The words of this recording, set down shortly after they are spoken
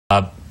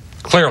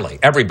Clearly,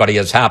 everybody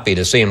is happy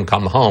to see him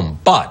come home.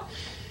 But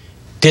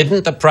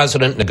didn't the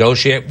president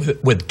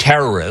negotiate with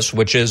terrorists,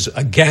 which is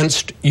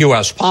against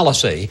U.S.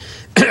 policy?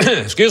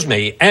 Excuse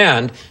me.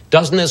 And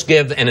doesn't this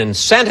give an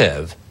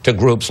incentive to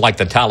groups like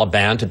the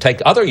Taliban to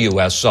take other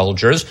U.S.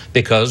 soldiers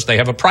because they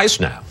have a price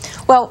now?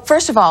 Well,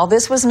 first of all,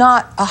 this was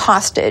not a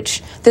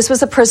hostage. This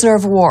was a prisoner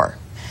of war.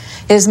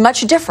 It is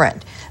much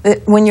different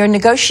when you're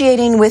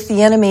negotiating with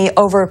the enemy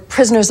over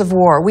prisoners of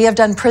war. We have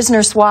done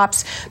prisoner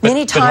swaps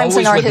many times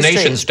in our history. But always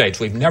with nation states.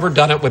 We've never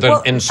done it with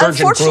an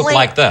insurgent group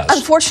like this.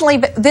 Unfortunately,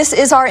 this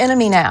is our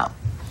enemy now.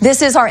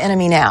 This is our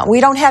enemy now.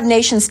 We don't have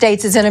nation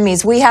states as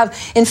enemies. We have,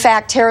 in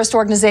fact, terrorist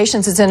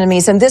organizations as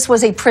enemies, and this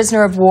was a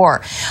prisoner of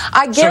war.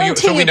 I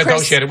guarantee so we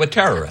negotiated with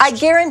terrorists. I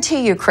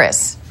guarantee you,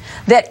 Chris,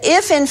 that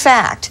if, in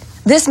fact,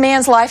 this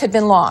man's life had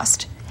been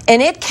lost, and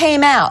it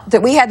came out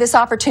that we had this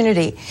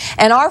opportunity,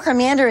 and our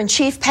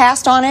commander-in-chief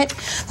passed on it,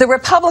 the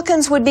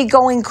Republicans would be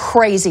going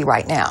crazy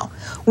right now.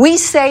 We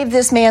saved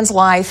this man's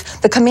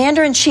life. The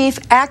commander-in-chief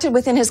acted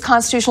within his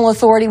constitutional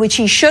authority, which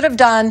he should have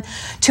done,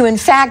 to in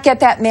fact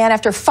get that man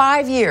after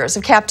 5 years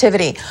of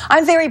captivity.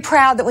 I'm very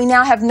proud that we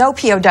now have no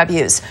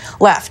POWs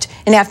left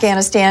in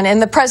Afghanistan,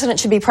 and the president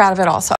should be proud of it also.